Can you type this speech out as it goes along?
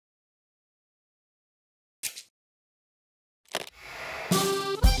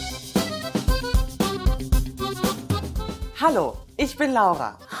Hallo, ich bin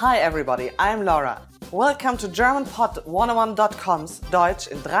Laura. Hi everybody, I'm Laura. Welcome to GermanPod101.com's Deutsch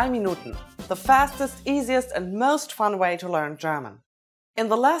in 3 Minuten, the fastest, easiest and most fun way to learn German. In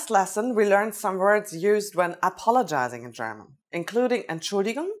the last lesson, we learned some words used when apologizing in German, including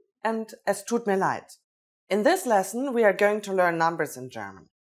Entschuldigung and Es tut mir leid. In this lesson, we are going to learn numbers in German.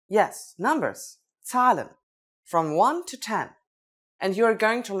 Yes, numbers, Zahlen, from 1 to 10. And you are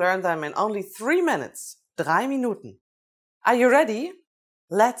going to learn them in only 3 minutes, 3 Minuten. Are you ready?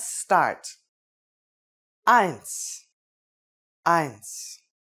 Let's start. 1, 1,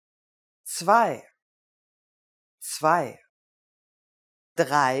 2, 2, 3,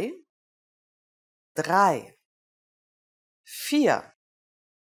 3,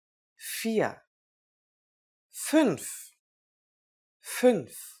 4, 4, 5, 5,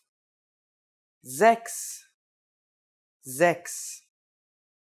 6, 6,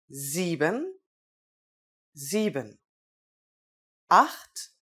 7, 7, 8,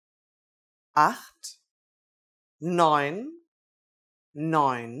 8, 9,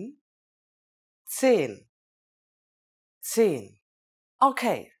 9, 10, 10.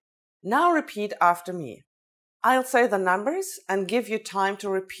 Okay, now repeat after me. I'll say the numbers and give you time to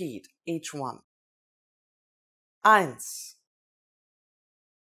repeat each one. 1,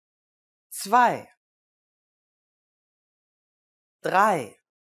 2, 3,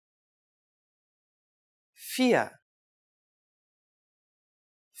 4,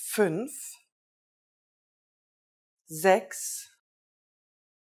 5, 6,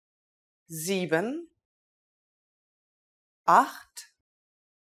 7, 8,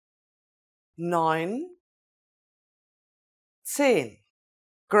 9, 10.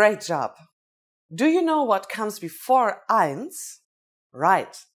 Great job! Do you know what comes before 1?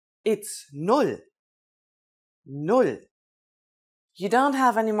 Right, it's 0. 0. You don't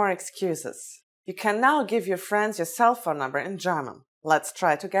have any more excuses. You can now give your friends your cell phone number in German. Let's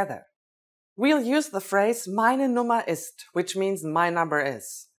try together. We'll use the phrase meine Nummer ist, which means my number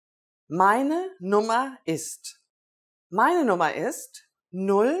is. Meine Nummer ist. Meine Nummer ist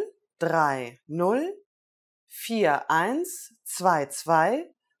 030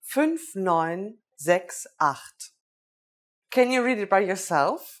 4122 5968. Can you read it by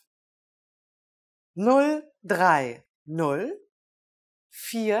yourself? 030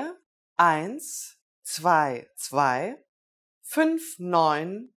 4122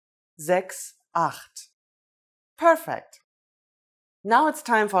 5968. Perfect! Now it's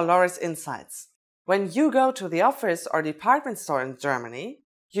time for Laura's Insights. When you go to the office or department store in Germany,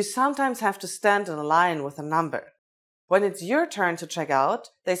 you sometimes have to stand in a line with a number. When it's your turn to check out,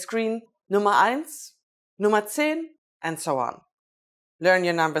 they scream Nummer 1, Nummer 10, and so on. Learn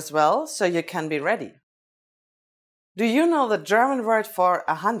your numbers well so you can be ready. Do you know the German word for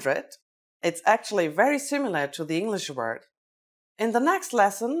 100? It's actually very similar to the English word. In the next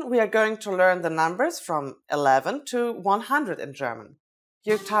lesson, we are going to learn the numbers from 11 to 100 in German.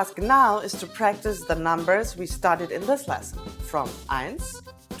 Your task now is to practice the numbers we studied in this lesson, from 1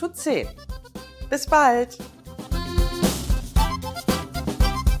 to 10. Bis bald!